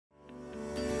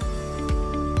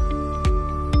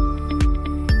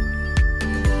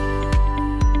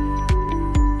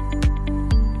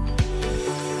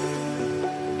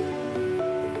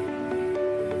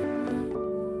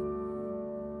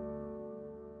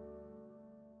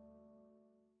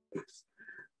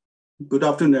Good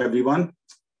afternoon, everyone.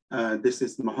 This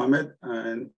is Mohammad,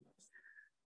 and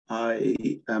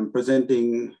I am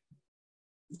presenting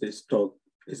this talk.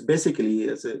 It's basically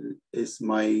is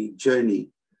my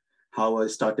journey, how I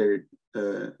started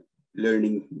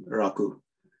learning Raku,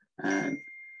 and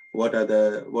what are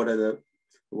the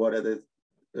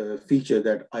features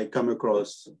that I come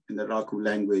across in the Raku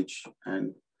language,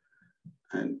 and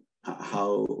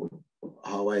how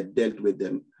I dealt with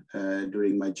them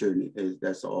during my journey.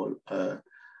 That's all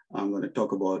I'm going to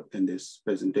talk about in this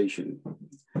presentation.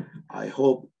 I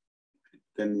hope it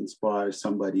can inspire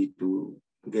somebody to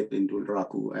get into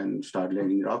Raku and start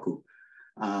learning Raku.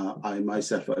 I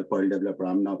myself, a Perl developer,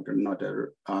 I'm not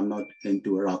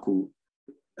into Raku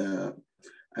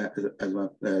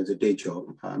as a day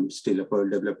job. I'm still a Perl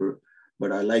developer,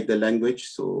 but I like the language,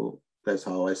 so that's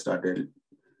how I started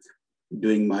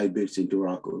doing my bits into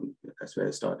Raku. That's where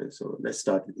I started. So let's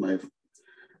start with my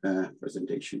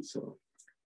presentation. So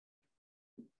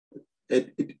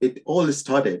it all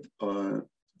started on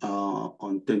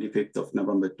 25th of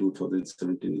November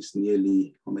 2017. It's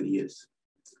nearly how many years?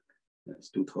 That's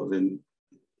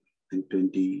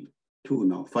 2022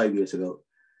 now, 5 years ago.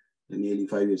 Nearly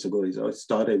 5 years ago. I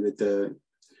started with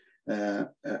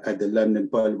at the London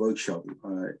Perl workshop,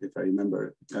 if I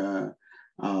remember.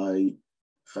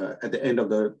 At the end of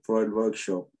the Perl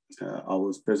workshop, I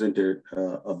was presented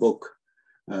a book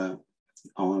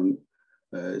on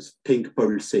Think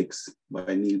Perl 6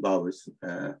 by Neil Bowers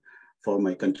for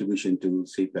my contribution to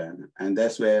CPAN. And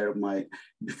that's where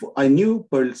I knew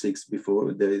Perl 6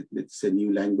 before, it's a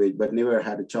new language, but never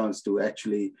had a chance to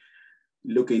actually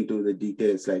look into the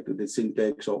details like the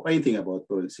syntax or anything about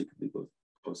Perl 6 because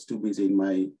I was too busy in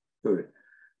my Perl.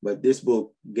 But this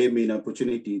book gave me an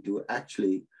opportunity to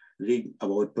actually read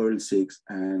about Perl 6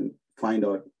 and find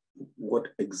out what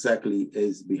exactly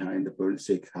is behind the Perl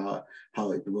 6, how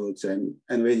it works, and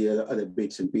various other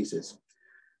bits and pieces.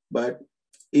 But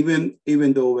even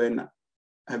though when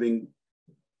having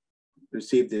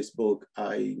received this book,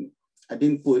 I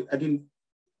didn't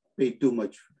pay too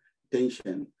much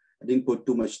attention. I didn't put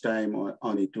too much time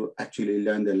on it to actually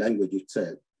learn the language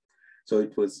itself. So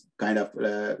it was kind of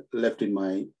left in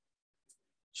my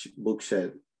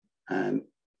bookshelf. And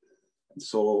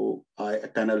so I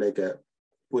kind of like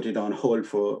put it on hold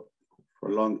for a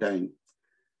long time.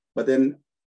 But then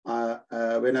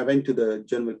when I went to the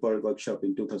General Perl workshop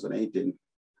in 2018,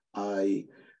 I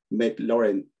met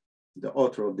Lauren, the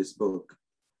author of this book.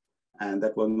 And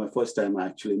that was my first time I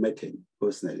actually met him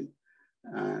personally.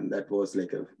 And that was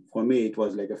like for me, it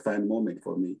was like a fan moment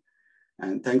for me.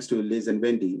 And thanks to Liz and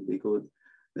Wendy, because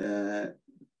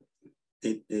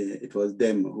it was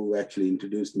them who actually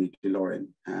introduced me to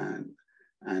Lauren. And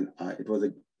it was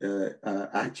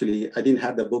actually, I didn't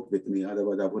have the book with me,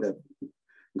 otherwise I would have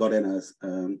gotten a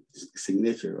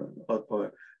signature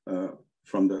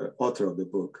from the author of the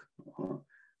book.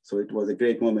 So it was a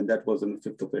great moment. That was on the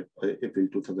 5th of April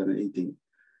 2018.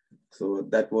 So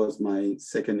that was my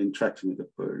second interaction with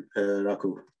the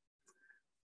Raku.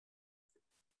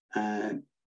 And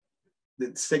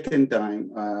the second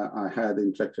time I had the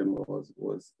interaction was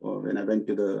when I went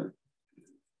to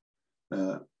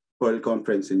the Perl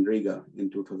conference in Riga in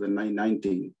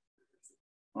 2019.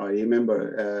 I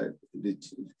remember the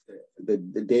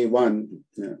day one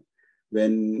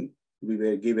when we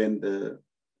were given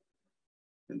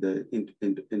the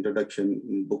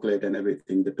introduction booklet and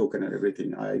everything, the token and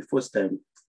everything. I first time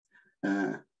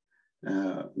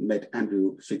met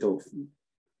Andrew Shitov.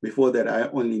 Before that, I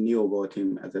only knew about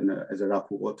him as a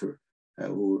Raku author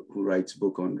who writes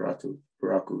book on Raku.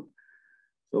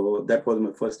 So that was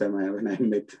my first time when I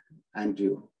met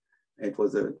Andrew. It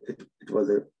was a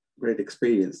great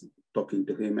experience talking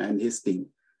to him and his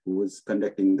team who was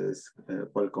conducting this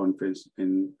Perl conference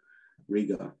in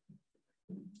Riga.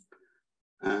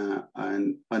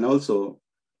 And also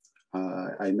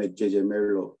I met JJ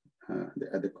Merlo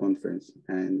at the conference,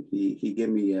 and he gave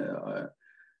me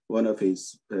one of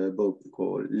his book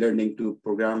called Learning to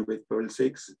Program with Perl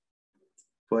 6,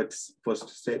 First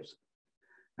Steps.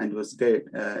 And it was great.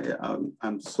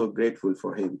 I'm so grateful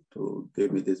for him to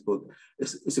give me this book.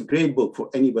 It's a great book for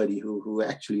anybody who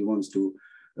actually wants to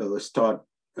start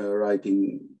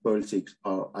writing Perl 6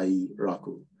 or i.e.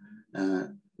 Raku.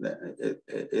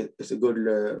 It's a good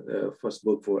first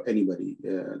book for anybody.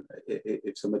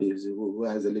 If somebody who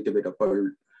has a little bit of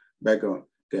Perl background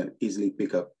can easily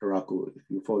pick up Raku if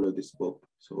you follow this book.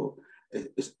 So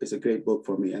it's a great book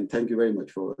for me. And thank you very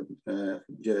much for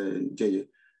JJ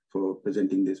for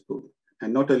presenting this book.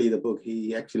 And not only the book,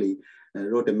 he actually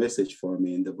wrote a message for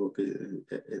me in the book.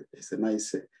 It's a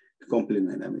nice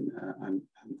compliment. I mean,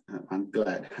 I'm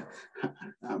glad.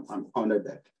 I'm honored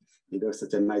that it was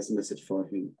such a nice message for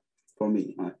him, for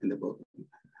me in the book.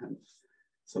 And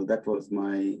so that was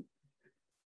my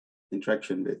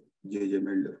interaction with J.J.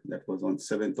 Miller. That was on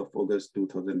 7th of August,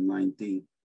 2019.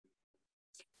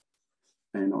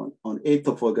 And on 8th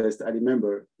of August, I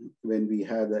remember when we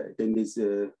had this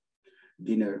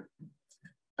dinner,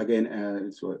 again,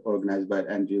 it was organized by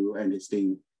Andrew and his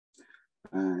team.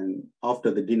 And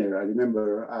after the dinner, I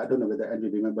remember, I don't know whether Andrew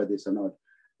remember this or not,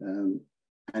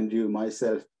 Andrew,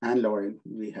 myself, and Lauren,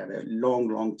 we had a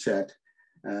long chat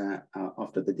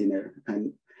after the dinner.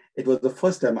 And it was the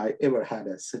first time I ever had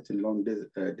such a long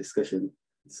discussion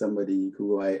with somebody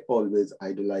who I always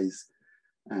idolize.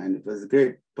 And it was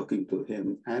great talking to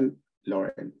him and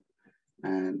Lauren.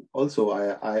 And also,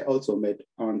 I also met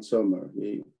Arn Sommer.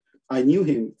 I knew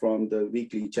him from the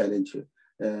weekly challenge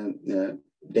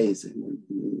days.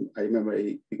 I remember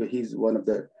because he's one of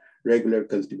the regular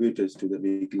contributors to the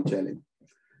weekly challenge.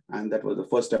 And that was the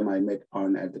first time I met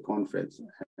Arn at the conference.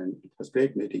 And it was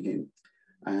great meeting him.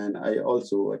 And I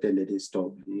also attended his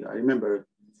talk. I remember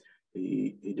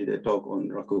he did a talk on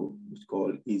Raku, it's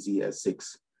called Easy as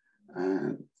 6.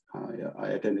 And I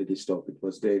attended his talk. It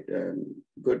was great and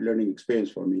good learning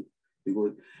experience for me,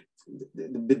 because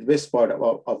the best part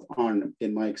of Arn,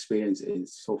 in my experience,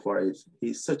 is so far is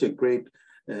he's such a great,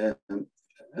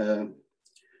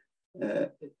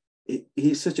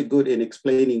 he's such a good in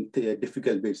explaining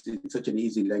difficult bits in such an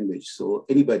easy language. So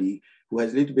anybody who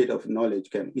has a little bit of knowledge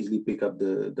can easily pick up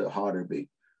the harder bit.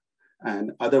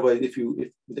 And otherwise, if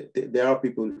there are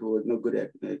people who are not good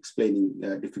at explaining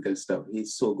difficult stuff,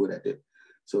 he's so good at it.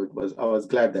 So I was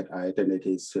glad that I attended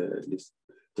his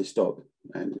talk,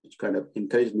 and it kind of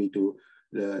encouraged me to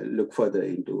look further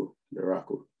into the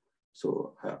Raku.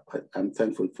 So I'm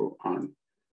thankful for Arn.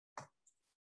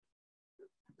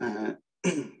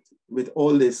 With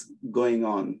all this going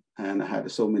on, and I had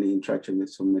so many interactions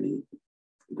with so many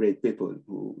great people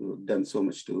who've done so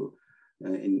much to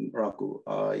in Raku,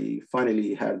 I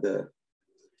finally had the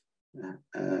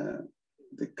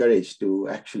courage to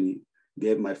actually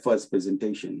give my first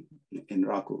presentation in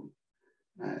Raku.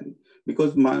 And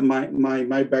because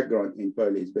my background in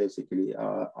Perl is basically,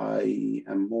 I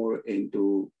am more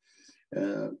into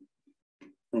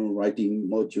writing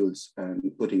modules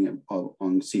and putting them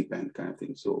on CPAN kind of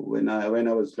thing. So when I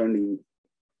was learning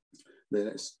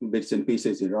the bits and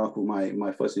pieces in Raku,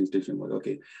 my first intention was,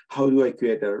 okay, how do I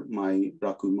create my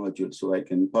Raku module so I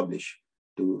can publish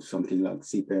to something like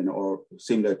CPAN or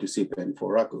similar to CPAN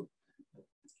for Raku?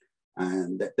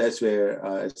 And that's where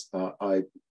I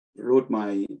wrote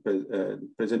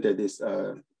presented this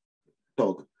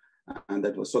talk, and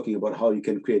that was talking about how you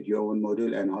can create your own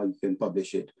module and how you can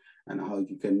publish it, and how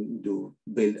you can do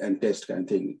build and test kind of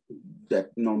thing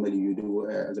that normally you do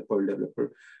as a Perl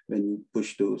developer when you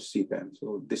push to CPAN.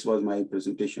 So this was my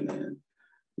presentation in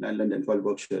London Perl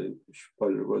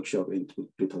Workshop in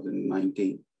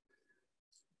 2019.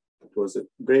 It was a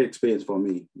great experience for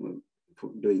me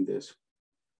for doing this.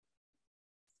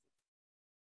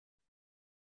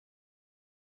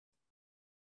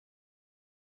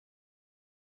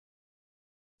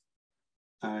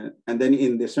 And then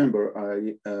in December,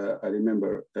 I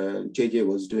remember JJ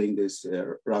was doing this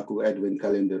Raku Advent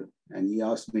calendar, and he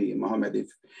asked me, Mohammad,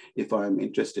 if I'm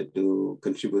interested to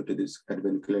contribute to this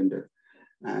Advent calendar.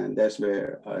 And that's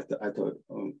where I thought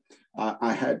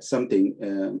I had something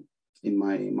in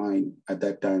my mind at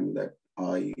that time that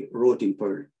I wrote in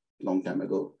Perl a long time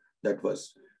ago. That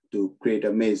was to create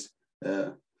a maze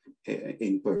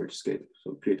in Perl script.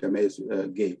 So create a maze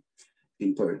game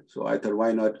in Perl. So I thought,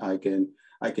 why not? I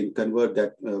can convert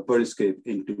that Perl script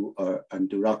into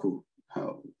Raku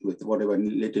with whatever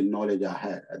little knowledge I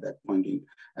had at that point.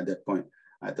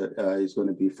 I thought it's going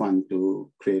to be fun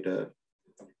to create a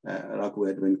Raku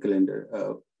Advent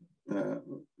calendar,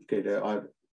 create a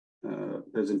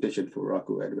presentation for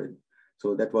Raku Advent.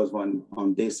 So that was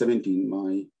on day 17.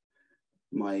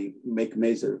 My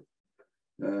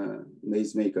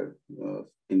Maze Maker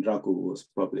in Raku was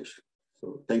published.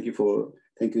 So thank you,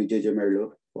 JJ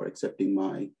Merlo, for accepting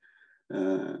my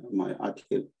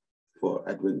article for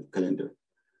Advent calendar.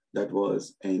 That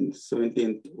was in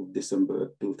 17th of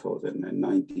December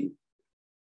 2019.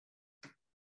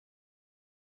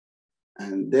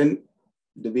 And then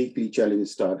the weekly challenge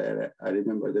started. I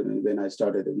remember when I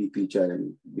started the weekly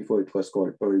challenge, before it was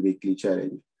called Perl Weekly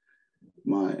Challenge,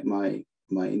 my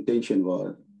intention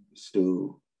was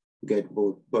to get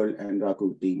both Perl and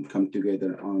Raku team come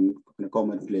together on a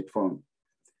common platform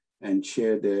and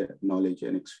share their knowledge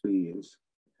and experience.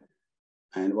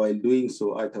 And while doing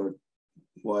so, I thought,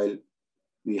 while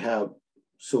we have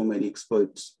so many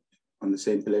experts on the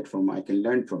same platform. I can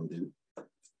learn from them,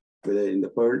 whether in the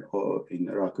Perl or in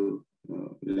the Raku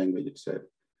language itself.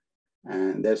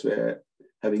 And that's where,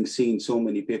 having seen so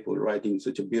many people writing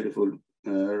such a beautiful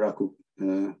Raku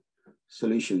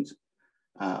solutions,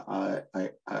 I'm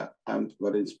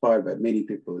got inspired by many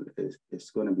people.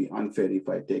 It's going to be unfair if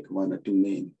I take one or two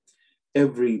names.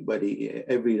 Everybody,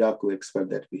 every Raku expert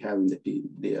that we have in the team,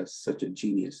 they are such a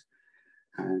genius.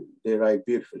 And they write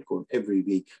beautiful code every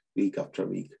week, week after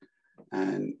week.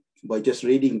 And by just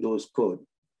reading those code,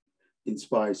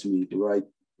 inspires me to write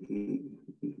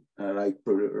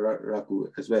Raku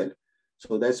as well.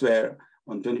 So that's where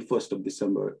on 21st of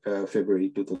December,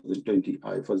 February 2020,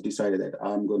 I first decided that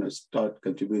I'm going to start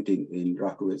contributing in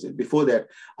Raku as well. Before that,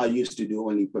 I used to do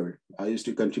only Perl. I used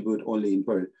to contribute only in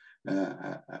Perl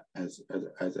as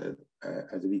a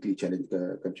weekly challenge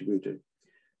contributor.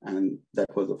 And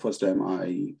that was the first time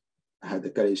I had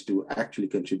the courage to actually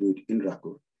contribute in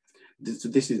Raku.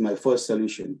 This is my first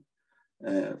solution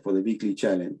for the weekly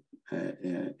challenge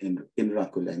in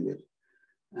Raku language.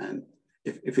 And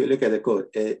if you look at the code,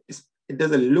 it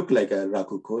doesn't look like a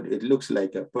Raku code. It looks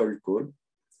like a Perl code,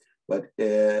 but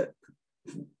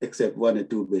except 1 or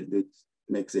 2 bits, which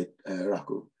makes it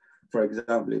Raku. For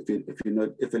example, if you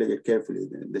look at it carefully,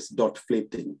 this dot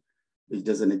flip thing, which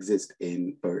doesn't exist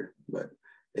in Perl, but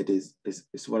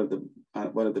it's one of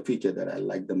the features that I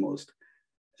like the most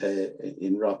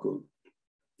in Raku,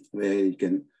 where you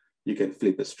can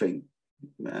flip a string,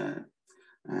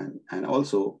 and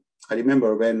also I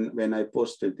remember when I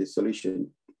posted this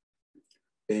solution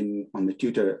on the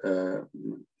Twitter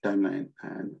timeline,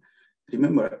 and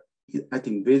remember, I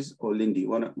think Viz or Lindy,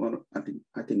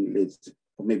 I think Liz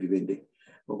or maybe Wendy,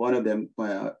 but one of them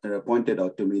pointed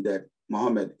out to me that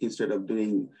Mohammad, instead of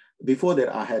doing, before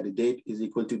that I had a date is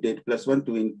equal to date plus 1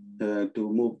 to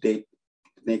move date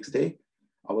next day.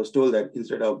 I was told that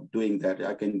instead of doing that,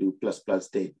 I can do plus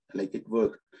date, like it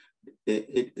worked.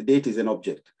 Date is an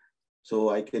object. So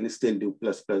I can still do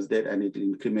plus date, and it will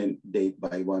increment date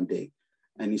by 1 day.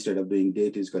 And instead of doing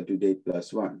date is equal to date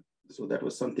plus 1. So that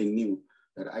was something new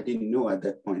that I didn't know at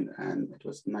that point, and it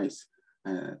was nice.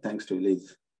 Thanks to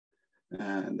Liz,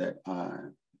 that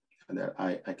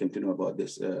I came to know about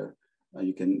this.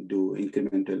 You can do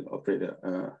incremental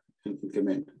operator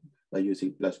increment by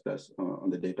using plus on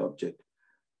the data object.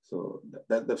 So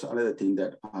that's another thing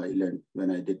that I learned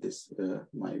when I did this,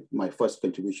 my first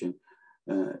contribution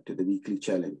to the weekly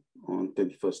challenge on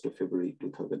 21st of February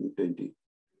 2020.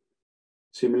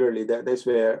 Similarly, that's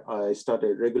where I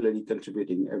started regularly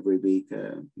contributing every week,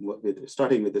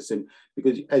 starting with the sim,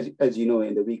 because as you know,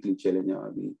 in the weekly challenge,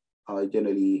 I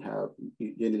generally have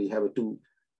a two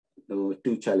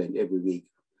challenge every week.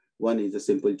 One is a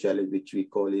simple challenge, which we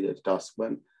call it a task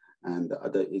 1, and the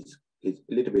other is a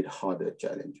little bit harder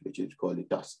challenge, which is called a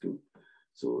task 2.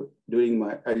 So during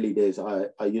my early days,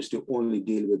 I used to only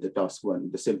deal with the task 1,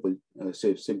 the simple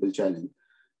challenge,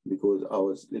 because I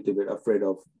was a little bit afraid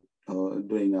of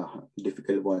doing a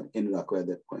difficult one in Raku at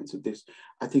that point. So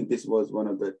I think this was one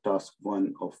of the task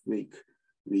 1 of week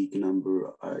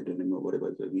number, I don't remember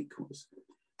whatever the week was.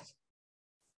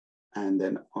 And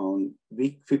then on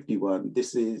week 51,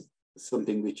 this is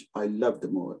something which I loved the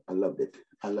more. I loved it.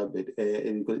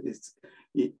 Because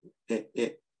the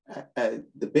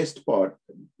best part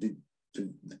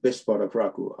of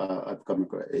Raku I've come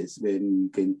across is when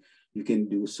you can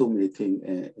do so many things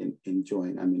in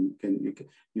join. I mean,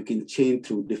 you can chain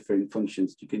through different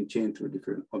functions. You can chain through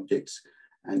different objects,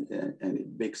 and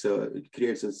it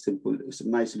creates it's a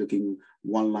nice looking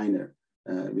one-liner,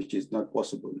 which is not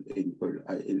possible in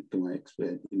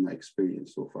my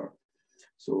experience so far.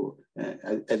 So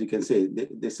as you can see,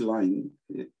 this line,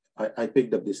 I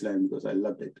picked up this line because I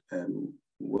loved it.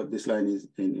 What this line is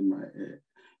in my,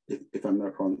 if I'm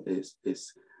not wrong, is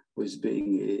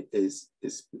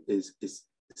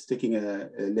sticking a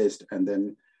list and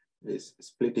then is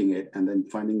splitting it and then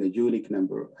finding a unique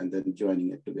number and then joining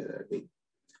it together again.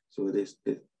 So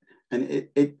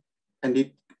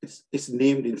it's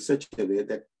named in such a way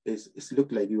that it's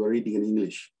look like you are reading in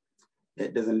English.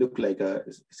 It doesn't look like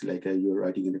it's like you're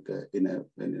writing in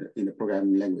a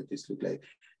programming language. It's look like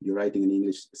you're writing an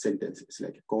English sentence. It's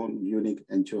like con, unique,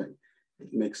 and join.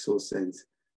 It makes so sense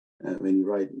when you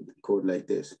write code like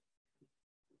this.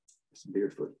 It's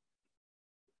beautiful.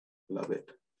 Love it.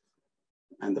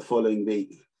 And the following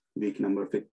week number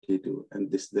 52, and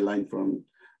this is the line from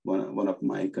one of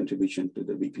my contribution to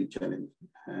the weekly challenge.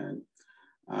 And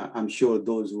I'm sure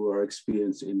those who are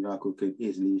experienced in Raku can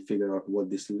easily figure out what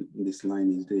this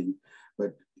line is doing.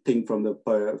 But think from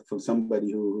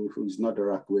somebody who's not a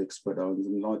Raku expert or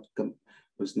not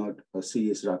who's not a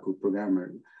serious Raku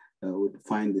programmer would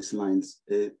find these lines.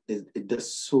 It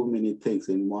does so many things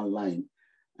in one line,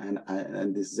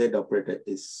 and this Z operator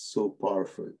is so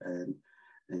powerful. And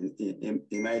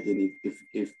imagine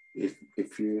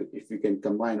if you can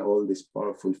combine all these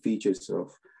powerful features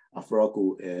of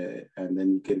Raku, and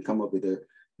then you can come up with a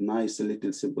nice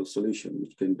little simple solution,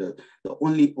 which can do. The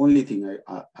only thing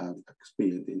I've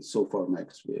experienced in so far my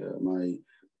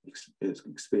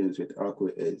experience with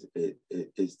Raku is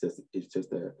just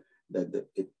that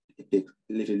it takes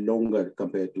a little longer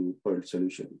compared to Perl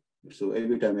solution. So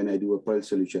every time when I do a Perl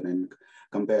solution and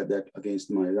compare that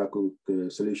against my Raku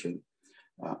solution,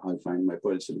 I find my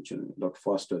Perl solution a lot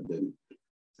faster than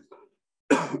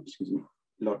excuse me,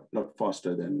 lot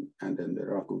faster than the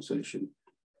Raku solution.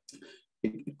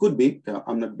 It could be,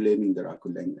 I'm not blaming the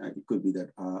Raku language. It could be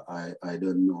that I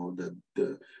don't know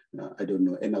I don't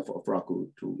know enough of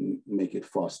Raku to make it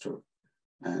faster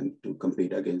and to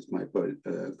compete against my Perl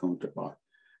counterpart.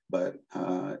 But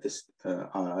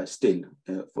still,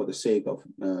 for the sake of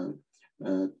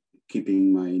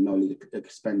keeping my knowledge,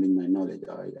 expanding my knowledge,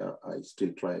 I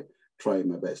still try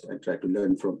my best. I try to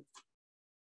learn from.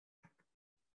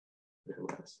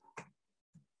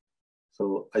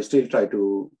 So I still try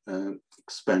to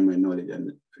expand my knowledge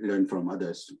and learn from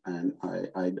others. And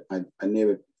I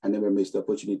never miss the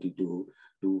opportunity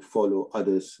to follow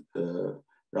others'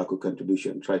 Raku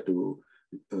contribution. Try to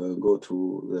go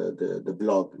through the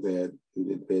blog where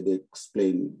they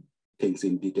explain things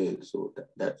in detail. So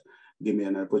that give me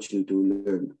an opportunity to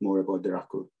learn more about the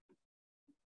Raku.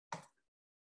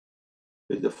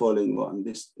 Is the following one.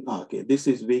 This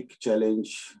is week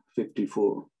challenge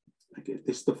 54. Okay,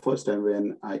 this is the first time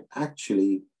when I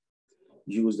actually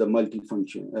use the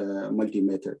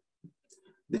multi-method.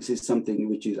 This is something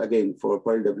which is, again, for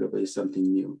Perl Developer, is something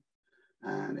new.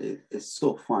 And it's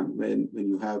so fun when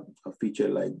you have a feature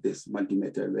like this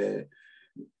multi-method, where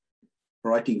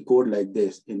writing code like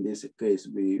this, in this case,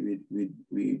 we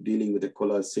dealing with a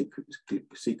collage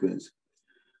sequence.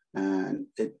 And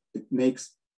it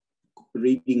makes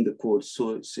reading the code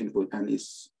so simple, and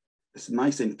it's a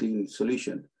nice and clean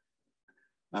solution.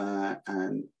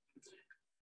 And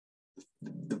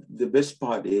the best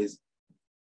part is,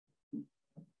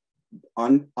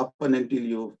 up until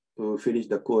you finish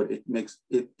the code, it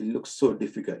looks so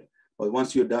difficult. But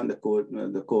once you're done the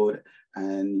code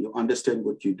and you understand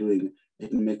what you're doing,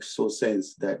 it makes so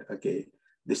sense that, okay,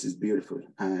 this is beautiful.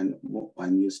 And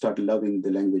you start loving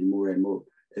the language more and more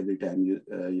every time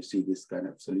you see this kind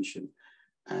of solution.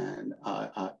 And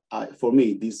for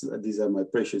me, these are my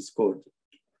precious code.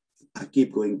 I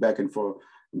keep going back and forth,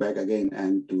 back again,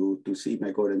 and to see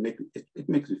my code, and it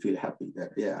makes me feel happy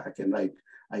that, yeah, I can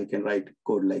write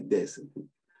code like this,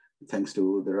 thanks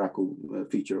to the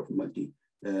Raku feature of multi-method.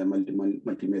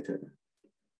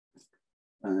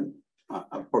 And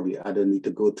I don't need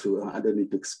to go through. I don't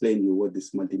need to explain you what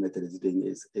this multi-method is doing.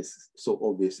 It's so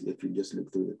obvious if you just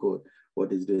look through the code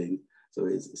what it's doing. So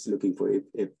it's looking for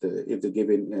if the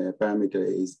given parameter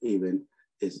is even,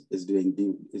 is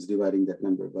dividing that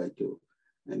number by 2,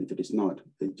 and if it is not,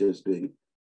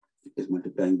 it's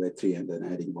multiplying by 3 and then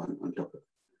adding 1 on top of it.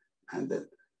 And then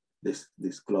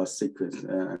this class sequence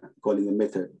calling a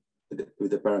method with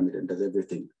the parameter does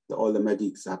everything. All the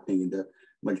magic is happening in the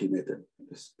multi-method.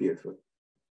 It's beautiful.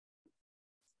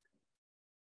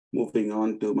 Moving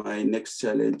on to my next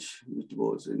challenge, which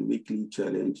was a weekly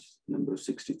challenge number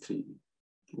 63.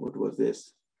 What was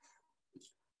this?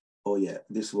 Oh yeah,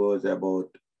 this was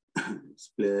about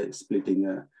splitting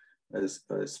a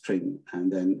string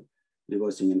and then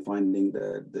reversing and finding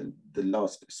the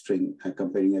last string and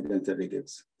comparing against the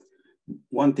regex.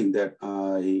 One thing that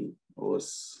I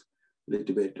was a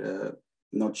little bit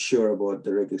not sure about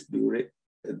the regex.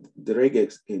 The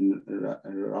regex in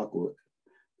Raku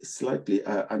is slightly,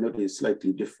 I noticed,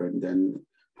 slightly different than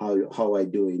how I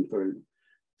do in Perl.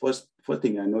 First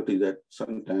thing I noticed that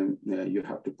sometimes you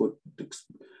have to put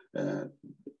the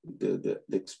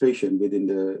expression within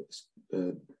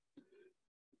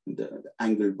the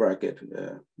angle bracket,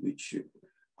 which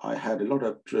I had a lot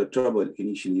of trouble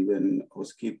initially when I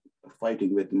was keep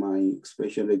fighting with my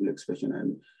regular expression,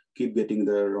 and keep getting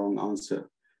the wrong answer.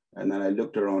 And then I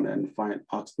looked around and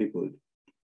asked people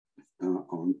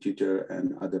on Twitter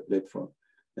and other platforms,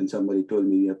 and somebody told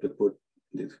me you have to put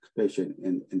the expression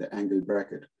in the angle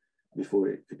bracket before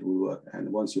it will work.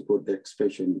 And once you put the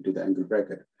expression into the angle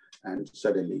bracket, and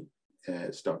suddenly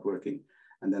start working.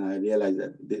 And then I realized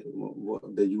that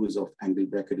the use of angle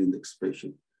bracket in the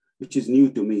expression, which is new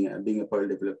to me. Being a Perl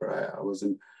developer, I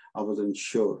wasn't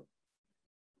sure.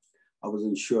 I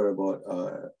wasn't sure about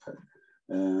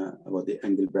about the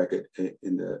angle bracket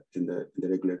in the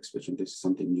regular expression. This is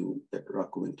something new that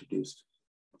Raku introduced.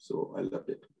 So I loved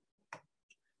it.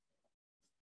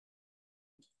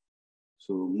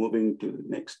 So moving to the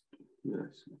next,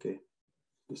 yes, okay,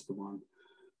 this is the one.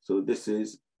 So this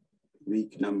is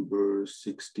week number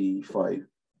 65.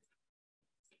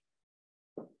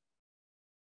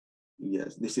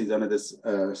 Yes, this is another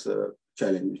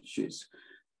challenge, which is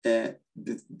the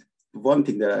one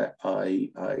thing that I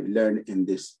learned in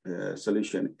this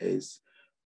solution is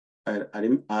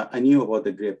I knew about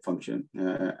the grep function,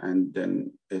 and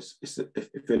then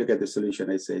if you look at the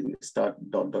solution, I say start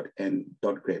dot end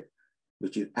dot grep,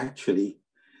 which is actually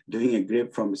doing a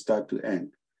grep from start to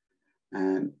end.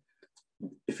 And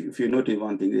if you notice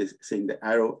one thing is saying the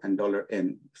arrow and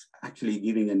 $n, actually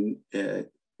giving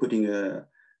putting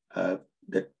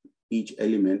that each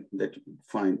element that you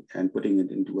find and putting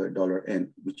it into a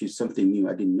 $n, which is something new.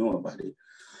 I didn't know about it.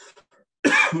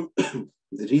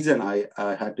 The reason I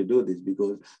had to do this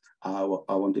because I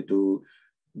wanted to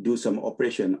do some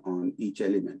operation on each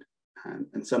element.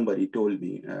 And somebody told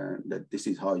me that this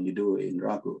is how you do it in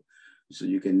Raku. So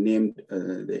you can name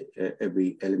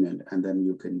every element, and then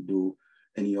you can do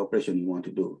any operation you want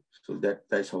to do. So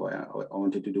that's how I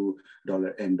wanted to do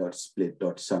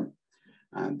 $n.split.sum.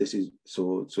 And this is,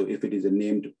 so if it is a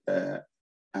named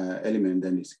element,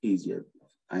 then it's easier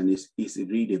and it's easy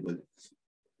readable.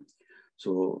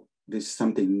 So this is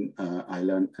something I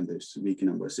learned in this week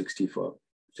number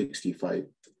 65.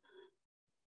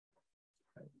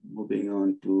 Moving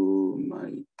on to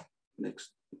my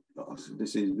next class.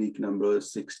 This is week number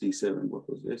 67. What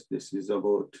was this? This is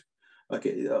about,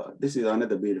 okay, this is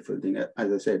another beautiful thing.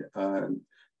 As I said,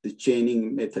 the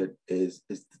chaining method is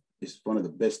one of the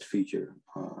best feature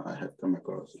I have come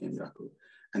across in Raku.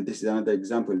 And this is another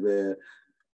example where,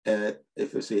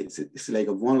 if you say it's like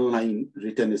a one-line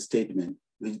written statement,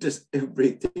 which does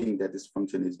everything that this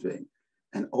function is doing.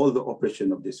 And all the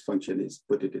operation of this function is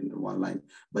put it in one line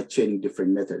by chaining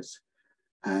different methods.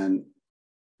 And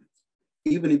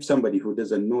even if somebody who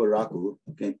doesn't know Raku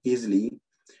can easily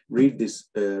read this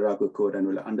Raku code and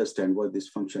will understand what this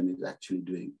function is actually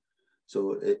doing.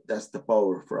 So that's the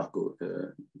power of Raku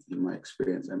in my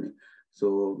experience. I mean,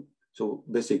 so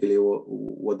basically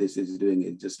what this is doing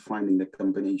is just finding the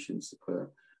combinations of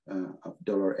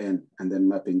 $n and then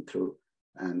mapping through.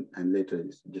 And later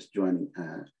just joining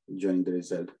the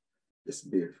result. It's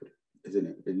beautiful, isn't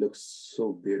it? It looks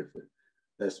so beautiful.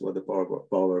 That's what the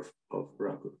power of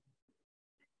Raku.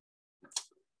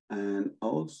 And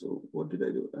also, what did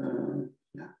I do?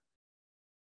 Yeah.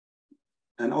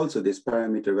 And also this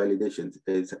parameter validation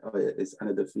is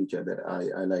another feature that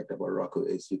I liked about Raku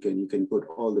is you can put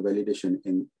all the validation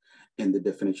in the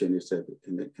definition itself.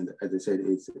 As I said,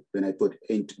 it's when I put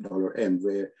int $m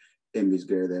where m is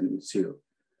greater than 0.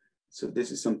 So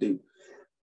this is something.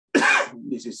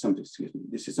 Excuse me.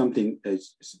 This is something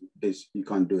is you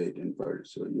can't do it in Perl.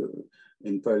 So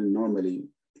in Perl normally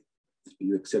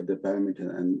you accept the parameter,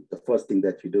 and the first thing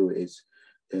that you do is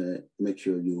make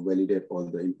sure you validate all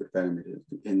the input parameters.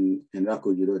 In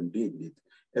Raku you don't need it.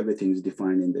 Everything is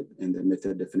defined in the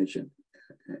method definition.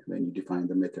 When you define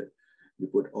the method, you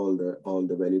put all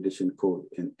the validation code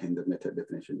in the method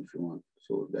definition if you want.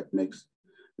 So that makes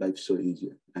life so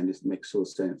easier, and it makes so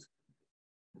sense.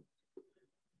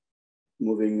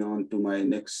 Moving on to my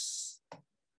next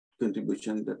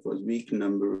contribution, that was week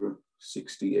number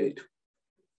 68.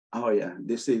 Oh yeah,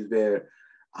 this is where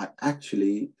I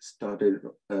actually started,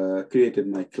 created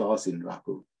my class in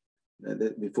Raku.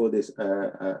 Before this,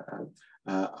 I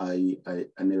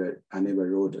never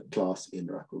wrote a class in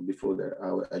Raku. Before that,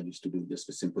 I used to do just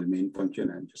a simple main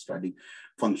function and just writing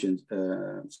functions,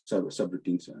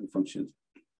 subroutines and functions,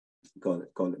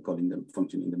 calling them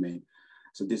function in the main.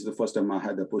 So this is the first time I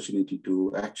had the opportunity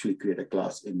to actually create a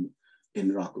class in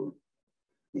Raku.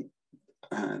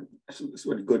 And it's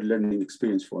a good learning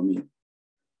experience for me,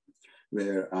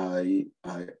 where I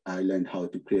learned how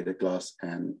to create a class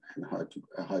and how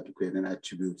to create an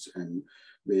attributes and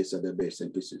various other bits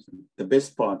and pieces. The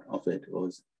best part of it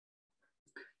was,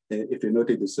 if you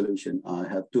notice the solution, I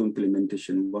have two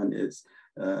implementation. One is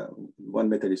one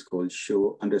method is called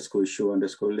show underscore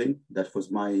link. That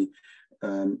was my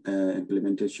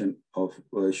implementation of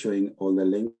showing all the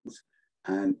links.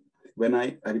 And when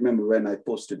I remember when I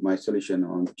posted my solution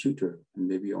on Twitter,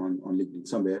 maybe on LinkedIn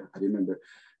somewhere, I remember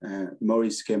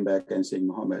Maurice came back and saying,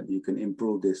 Mohammad, you can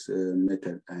improve this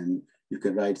method and you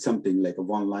can write something like a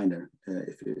one-liner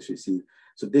if you see.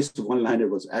 So this one-liner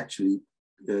was actually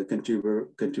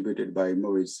contributed by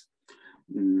Maurice.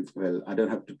 Well, I don't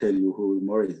have to tell you who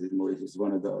Maurice is. Maurice is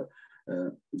one of the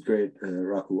great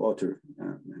Raku author.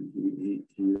 And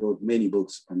he wrote many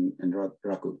books on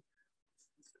Raku.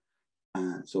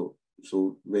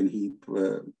 So when he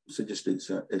suggested,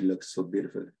 it looks so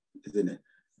beautiful, isn't it?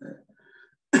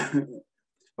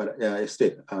 But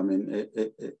still, I mean,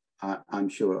 I'm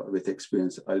sure with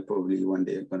experience, I'll probably one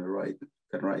day can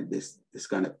write this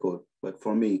kind of code. But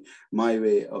for me, my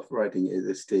way of writing it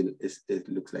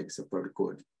looks like it's a Perl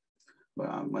code. But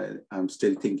I'm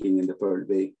still thinking in the Perl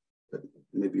way. But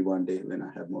maybe one day when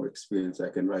I have more experience, I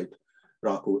can write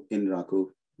Raku in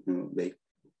Raku way.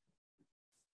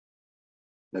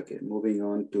 Okay, moving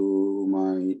on to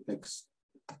my next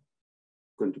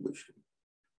contribution.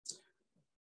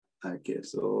 Okay,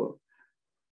 so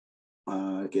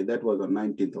okay, that was on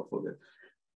 19th of August.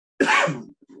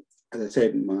 As I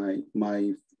said,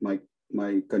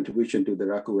 my contribution to the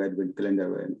Raku Advent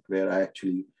Calendar, where I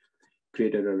actually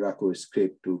created a Raku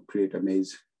script to create a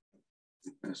maze.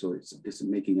 So it's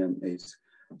making a maze.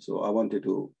 So I wanted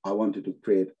to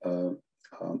create a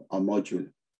module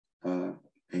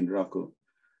in Raku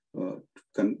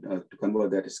to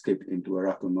convert that script into a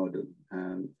Raku module.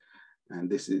 And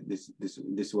this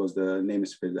was the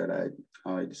namespace that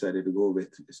I decided to go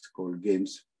with. It's called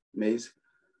Games Maze.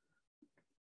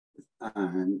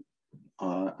 And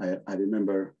I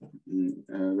remember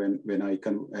when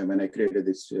I created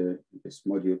this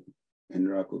module in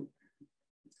Raku,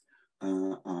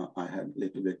 I had a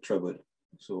little bit trouble,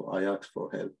 so I asked for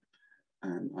help.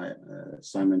 And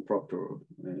Simon Proctor,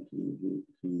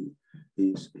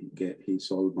 he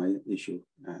solved my issue,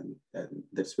 and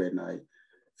that's when I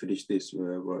finished this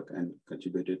work and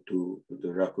contributed to the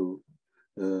Raku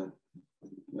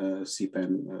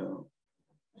CPAN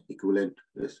equivalent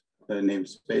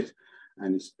namespace,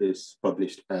 and it's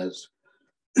published as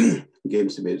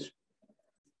GamesBase.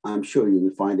 I'm sure you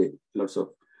will find it lots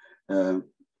of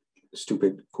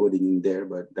stupid coding in there,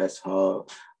 but that's how,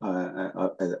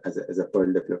 as a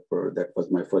Perl developer, that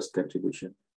was my first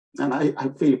contribution, and I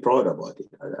feel proud about it.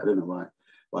 I don't know why.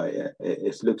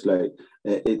 It looks like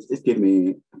it gives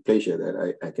me pleasure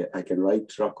that I can write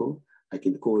Raku, I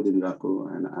can code in Raku,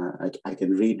 and I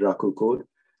can read Raku code.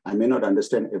 I may not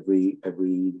understand every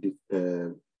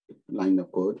line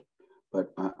of code,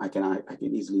 but I can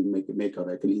easily make out.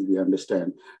 I can easily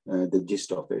understand the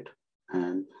gist of it,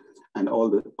 and all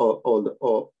the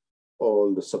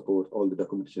support, all the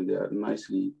documentation, they are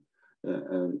nicely.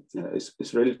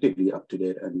 It's relatively up to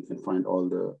date, and you can find all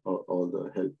the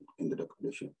help in the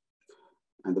documentation.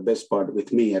 And the best part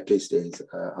with me, at least, is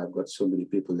I've got so many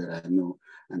people that I know,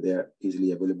 and they are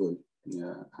easily available.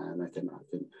 And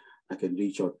I can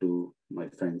reach out to my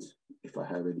friends if I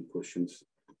have any questions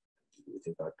with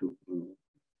regard to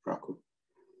Raku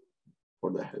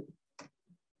for the help.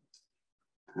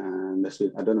 And that's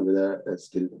it. I don't know whether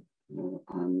still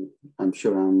I'm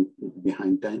sure I'm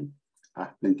behind time.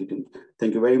 Plenty to.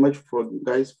 Thank you very much for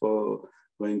guys for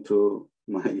going through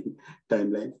my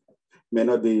timeline. May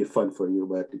not be fun for you,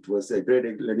 but it was a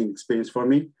great learning experience for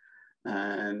me.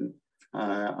 And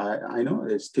I know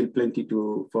there's still plenty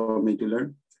for me to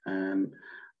learn. And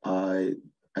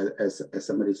as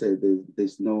somebody said,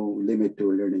 there's no limit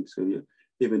to learning. So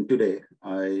even today,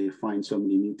 I find so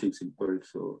many new things in Perl.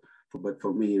 But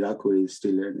for me, Raku is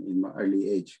still in my early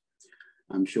age.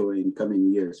 I'm sure in coming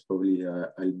years, probably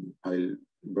I'll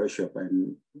brush up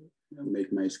and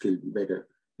make my skill better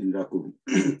in Raku.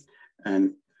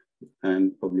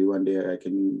 and probably one day I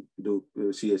can do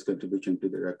CS contribution to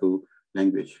the Raku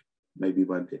language. Maybe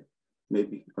one day,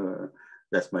 maybe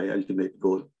that's my ultimate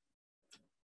goal.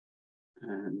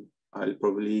 And I'll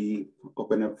probably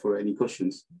open up for any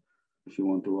questions if you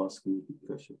want to ask me a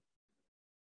question.